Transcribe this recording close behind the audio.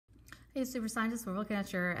Hey, super scientists, we're looking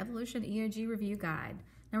at your evolution EOG review guide.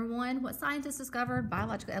 Number 1, what scientist discovered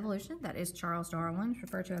biological evolution? That is Charles Darwin,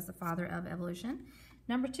 referred to as the father of evolution.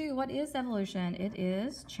 Number 2, what is evolution? It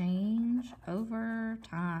is change over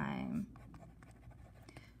time.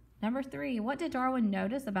 Number 3, what did Darwin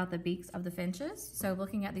notice about the beaks of the finches? So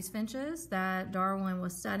looking at these finches that Darwin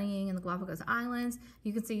was studying in the Galapagos Islands,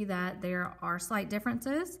 you can see that there are slight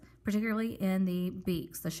differences, particularly in the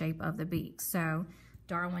beaks, the shape of the beaks. So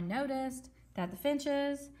Darwin noticed that the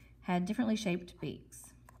finches had differently shaped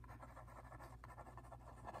beaks.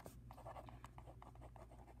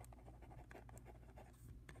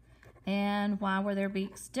 And why were their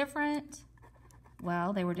beaks different?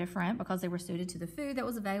 Well, they were different because they were suited to the food that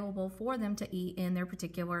was available for them to eat in their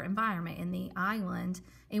particular environment, in the island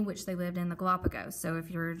in which they lived in the Galapagos. So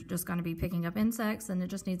if you're just going to be picking up insects, then it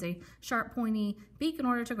just needs a sharp, pointy beak in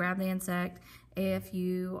order to grab the insect. If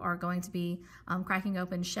you are going to be cracking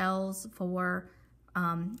open shells for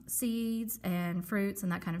seeds and fruits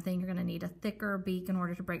and that kind of thing, you're going to need a thicker beak in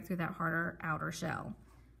order to break through that harder outer shell.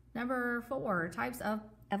 Number 4, types of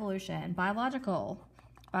evolution. Biological.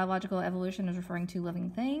 Biological evolution is referring to living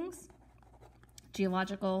things.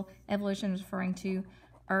 Geological evolution is referring to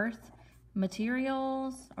earth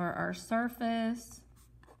materials or earth surface.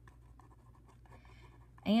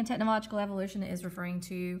 And technological evolution is referring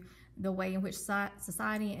to the way in which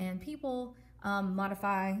society and people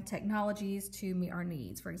modify technologies to meet our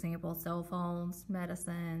needs. For example, cell phones,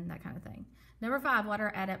 medicine, that kind of thing. Number 5, what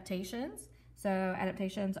are adaptations? So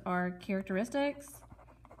adaptations are characteristics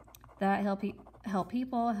that help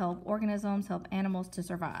people, help organisms, help animals to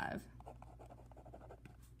survive.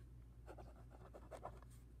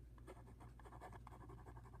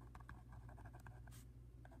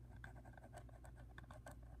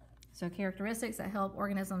 So characteristics that help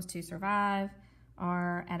organisms to survive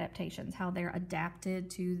are adaptations, how they're adapted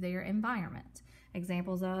to their environment.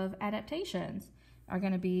 Examples of adaptations are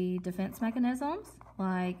going to be defense mechanisms,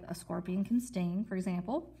 like a scorpion can sting, for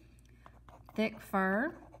example. Thick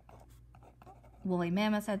fur. Woolly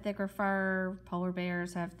mammoths have thicker fur. Polar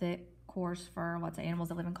bears have thick, coarse fur. Lots of animals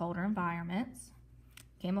that live in colder environments.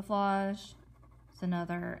 Camouflage is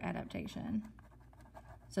another adaptation.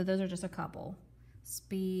 So those are just a couple.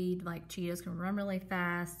 Speed, like cheetahs can run really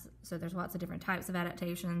fast. So there's lots of different types of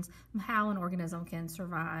adaptations of how an organism can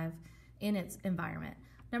survive in its environment.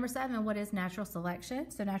 Number 7, what is natural selection?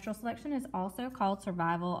 So natural selection is also called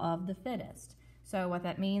survival of the fittest. So what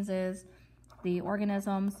that means is the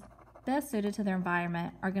organisms best suited to their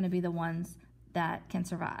environment are going to be the ones that can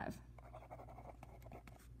survive.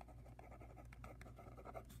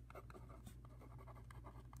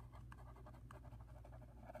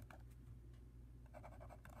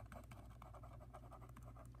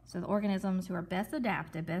 So the organisms who are best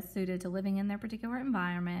adapted, best suited to living in their particular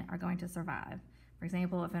environment are going to survive. For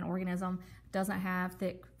example, if an organism doesn't have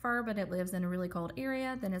thick fur but it lives in a really cold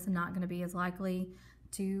area, then it's not going to be as likely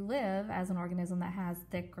to live as an organism that has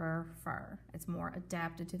thicker fur. It's more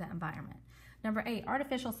adapted to that environment. Number 8,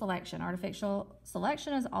 artificial selection. Artificial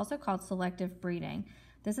selection is also called selective breeding.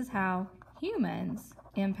 This is how humans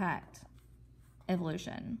impact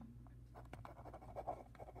evolution.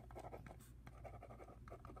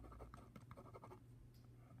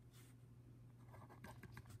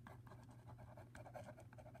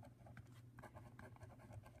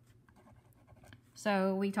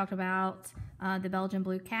 So we talked about the Belgian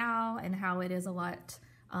blue cow and how it is a lot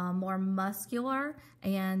more muscular,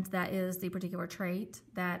 and that is the particular trait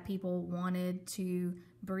that people wanted to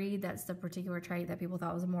breed. That's the particular trait that people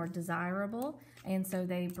thought was more desirable, and so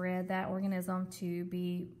they bred that organism to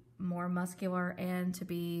be more muscular and to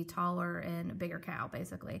be taller and a bigger cow,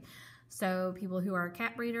 basically. So people who are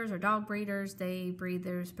cat breeders or dog breeders, they breed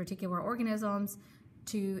those particular organisms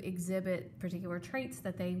to exhibit particular traits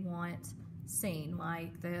that they want seen,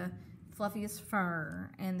 like the fluffiest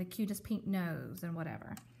fur and the cutest pink nose and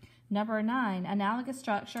whatever. Number 9, analogous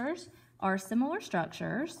structures are similar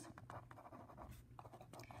structures,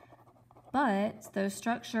 but those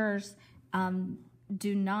structures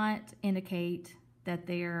do not indicate that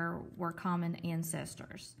there were common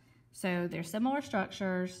ancestors. So they're similar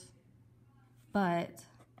structures, but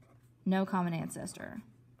no common ancestor.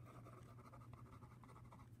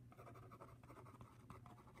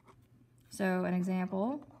 So an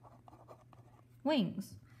example,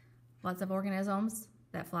 wings. Lots of organisms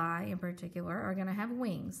that fly in particular are going to have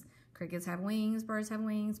wings. Crickets have wings, birds have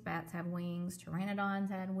wings, bats have wings, pteranodons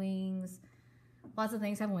have wings. Lots of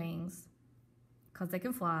things have wings because they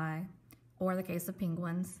can fly. Or in the case of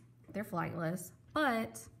penguins, they're flightless,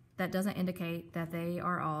 but that doesn't indicate that they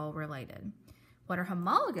are all related. What are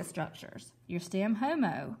homologous structures? Your stem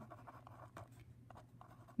homo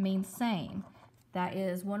means same. That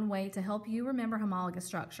is one way to help you remember homologous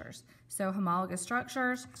structures. So homologous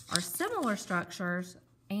structures are similar structures,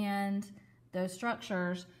 and those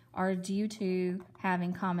structures are due to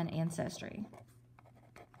having common ancestry.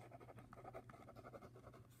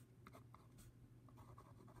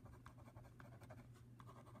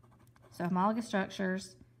 So homologous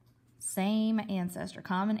structures, same ancestor,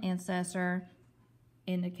 common ancestor,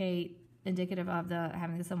 indicative of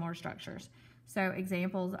having the similar structures. So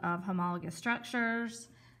examples of homologous structures,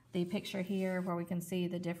 the picture here where we can see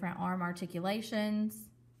the different arm articulations.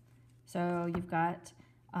 So you've got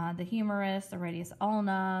the humerus, the radius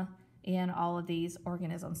ulna, in all of these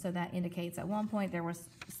organisms. So that indicates at one point there was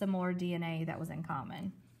similar DNA that was in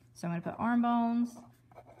common. So I'm going to put arm bones,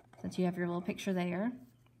 since you have your little picture there.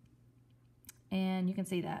 And you can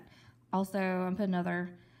see that. Also, I'm putting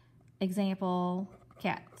another example,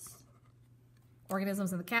 cats.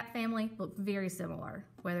 Organisms in the cat family look very similar,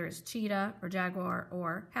 whether it's cheetah or jaguar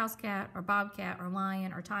or house cat or bobcat or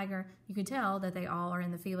lion or tiger. You can tell that they all are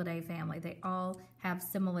in the Felidae family. They all have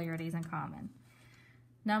similarities in common.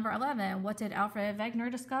 Number 11, what did Alfred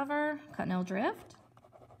Wegener discover? Continental drift.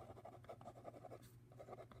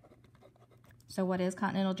 So what is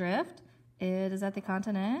continental drift? It is that the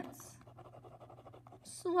continents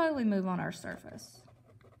slowly move on our surface.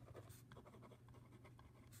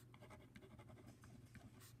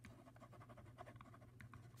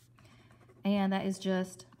 And that is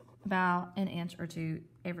just about an inch or two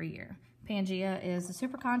every year. Pangea is a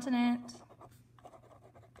supercontinent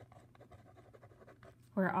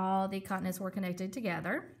where all the continents were connected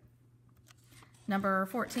together. Number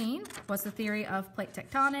 14, what's the theory of plate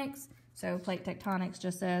tectonics? So plate tectonics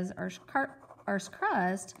just says Earth's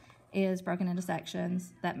crust is broken into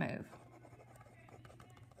sections that move.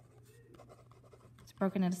 It's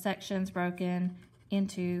broken into sections, broken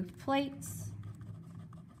into plates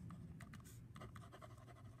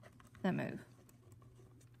that move.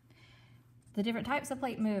 The different types of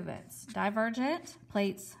plate movements. Divergent,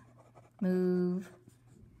 plates move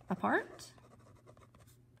apart.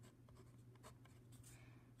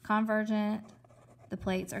 Convergent, the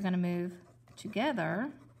plates are going to move together.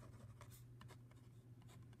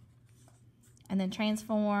 And then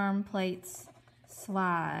transform, plates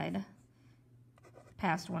slide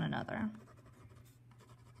past one another.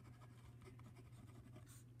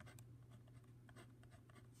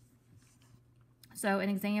 So an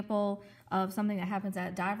example of something that happens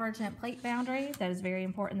at divergent plate boundaries that is very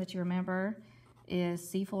important that you remember is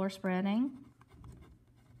seafloor spreading.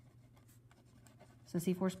 So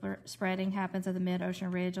seafloor spreading happens at the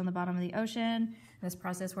mid-ocean ridge on the bottom of the ocean. This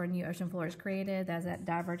process where a new ocean floor is created, that's at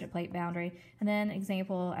divergent plate boundary. And then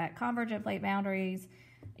example at convergent plate boundaries,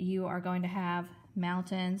 you are going to have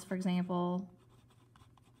mountains, for example,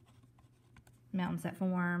 mountains that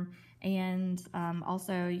form. And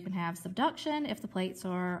also you can have subduction if the plates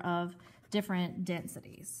are of different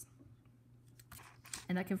densities.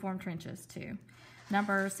 And that can form trenches too.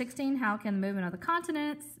 Number 16, how can the movement of the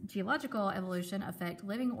continents, geological evolution, affect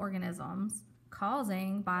living organisms,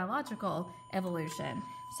 causing biological evolution?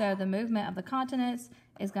 So the movement of the continents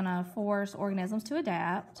is going to force organisms to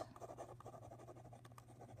adapt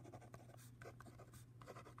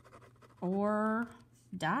or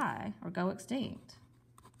die or go extinct.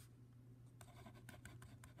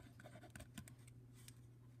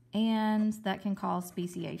 And that can cause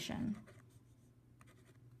speciation.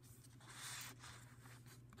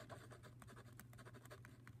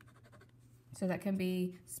 So that can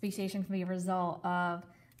be, speciation can be a result of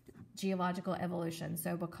geological evolution.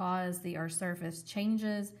 So because the Earth's surface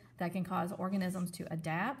changes, that can cause organisms to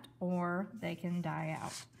adapt or they can die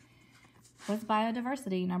out. What's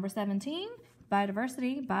biodiversity? Number 17,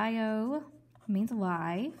 biodiversity. Bio means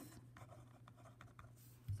life.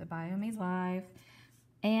 So bio means life.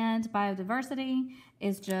 And biodiversity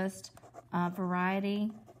is just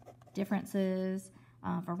variety, differences,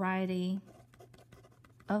 variety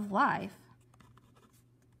of life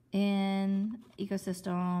in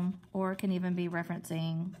ecosystem, or it can even be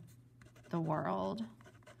referencing the world.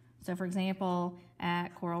 So for example, at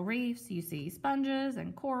coral reefs, you see sponges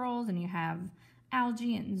and corals, and you have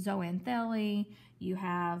algae and zooxanthellae. You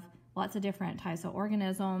have lots of different types of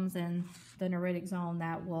organisms in the neritic zone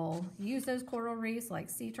that will use those coral reefs, like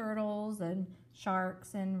sea turtles and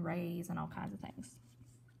sharks and rays and all kinds of things.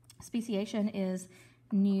 Speciation is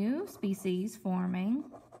new species forming.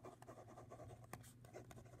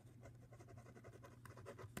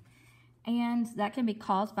 And that can be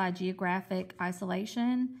caused by geographic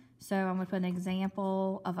isolation. So I'm going to put an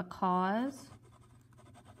example of a cause.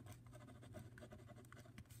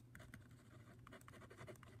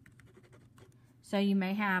 So you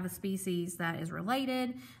may have a species that is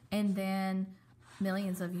related, and then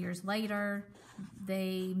millions of years later,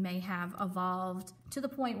 they may have evolved to the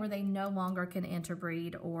point where they no longer can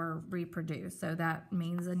interbreed or reproduce. So that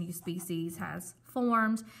means a new species has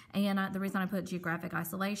formed. And the reason I put geographic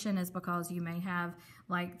isolation is because you may have,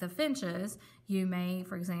 like the finches, you may,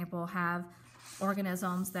 for example, have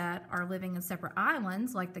organisms that are living in separate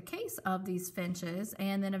islands, like the case of these finches,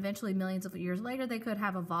 and then eventually millions of years later they could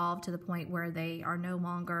have evolved to the point where they are no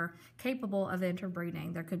longer capable of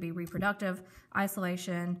interbreeding. There could be reproductive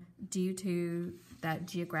isolation due to that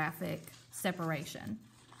geographic separation.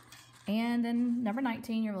 And then number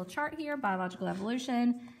 19, your little chart here, biological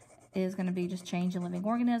evolution, is going to be just change in living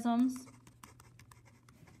organisms.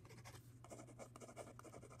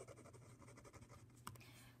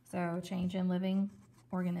 So change in living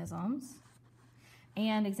organisms.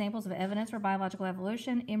 And examples of evidence for biological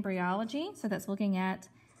evolution, embryology. So that's looking at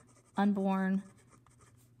unborn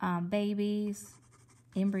babies,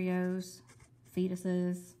 embryos,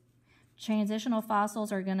 fetuses. Transitional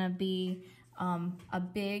fossils are going to be a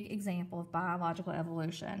big example of biological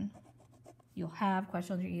evolution. You'll have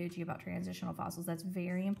questions in your EOG about transitional fossils. That's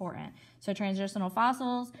very important. So transitional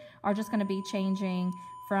fossils are just going to be changing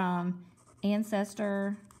from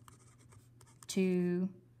ancestor to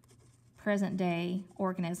present day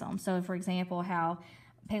organisms. So for example, how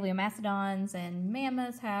paleomastodons and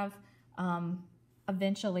mammoths have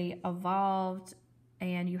eventually evolved,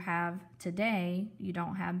 and you have today, you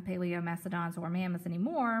don't have paleomastodons or mammoths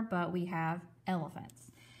anymore, but we have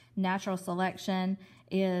elephants. Natural selection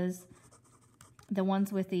is the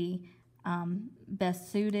ones with the best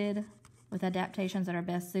suited, with adaptations that are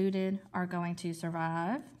best suited, are going to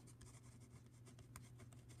survive.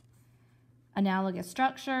 Analogous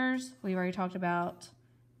structures, we've already talked about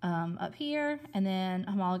up here, and then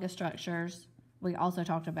homologous structures we also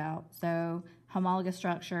talked about. So homologous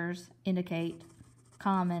structures indicate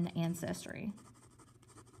common ancestry.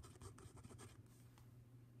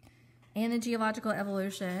 And the geological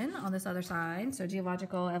evolution on this other side. So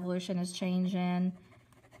geological evolution is change in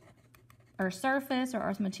Earth's surface or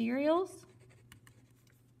Earth materials.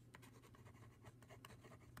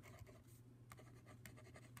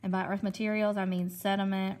 And by Earth materials, I mean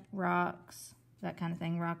sediment, rocks, that kind of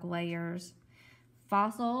thing, rock layers.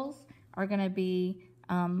 Fossils are going to be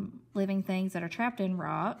living things that are trapped in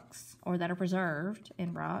rocks or that are preserved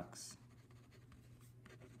in rocks.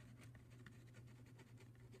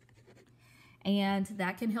 And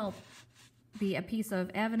that can help be a piece of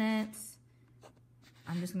evidence.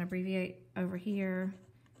 I'm just going to abbreviate over here.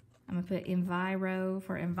 I'm going to put enviro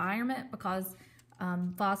for environment, because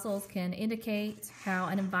fossils can indicate how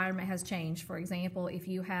an environment has changed. For example, if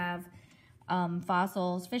you have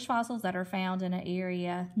fossils, fish fossils that are found in an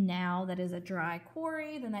area now that is a dry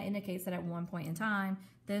quarry, then that indicates that at one point in time,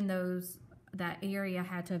 then that area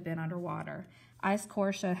had to have been underwater. Ice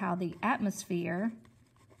cores show how the atmosphere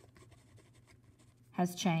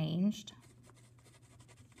has changed.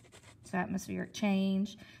 So atmospheric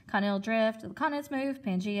change. Continental drift, the continents move.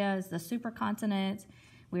 Pangea is the supercontinent.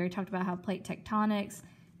 We already talked about how plate tectonics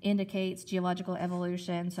indicates geological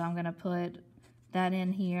evolution, so I'm going to put that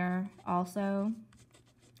in here also.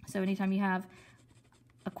 So anytime you have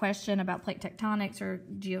a question about plate tectonics or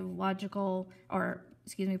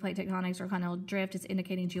plate tectonics or continental drift, it's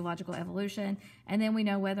indicating geological evolution. And then we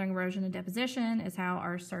know weathering, erosion, and deposition is how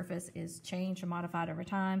our surface is changed or modified over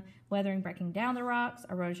time. Weathering, breaking down the rocks,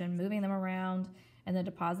 erosion, moving them around, and then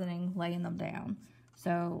depositing, laying them down.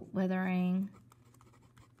 So weathering,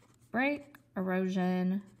 break,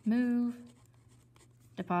 erosion, move,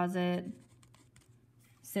 deposit,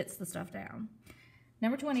 sits the stuff down.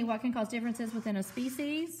 Number 20, what can cause differences within a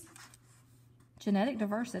species? Genetic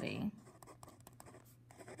diversity.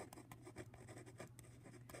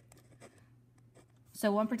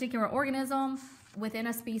 So one particular organism within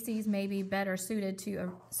a species may be better suited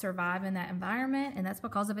to survive in that environment, and that's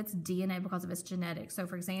because of its DNA, because of its genetics. So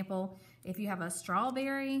for example, if you have a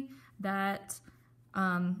strawberry that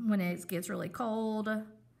when it gets really cold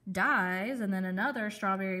dies, and then another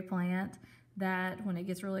strawberry plant that when it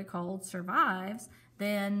gets really cold survives,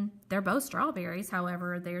 then they're both strawberries.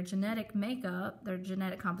 However, their genetic makeup, their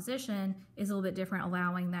genetic composition is a little bit different,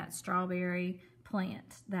 allowing that strawberry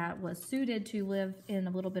plant that was suited to live in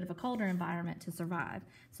a little bit of a colder environment to survive.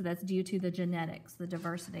 So that's due to the genetics, the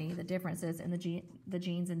diversity, the differences in the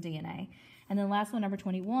genes and DNA. And then last one, number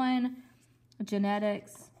 21,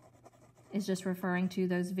 genetics is just referring to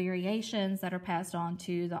those variations that are passed on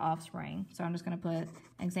to the offspring. So I'm just going to put an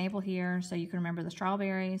example here so you can remember the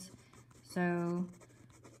strawberries. So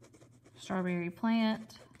strawberry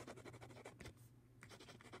plant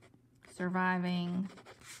surviving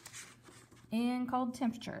in cold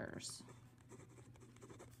temperatures.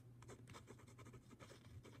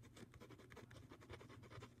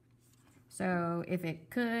 So if it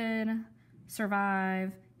could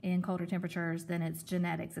survive in colder temperatures, then its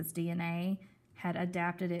genetics, its DNA, had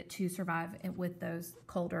adapted it to survive with those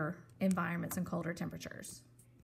colder environments and colder temperatures.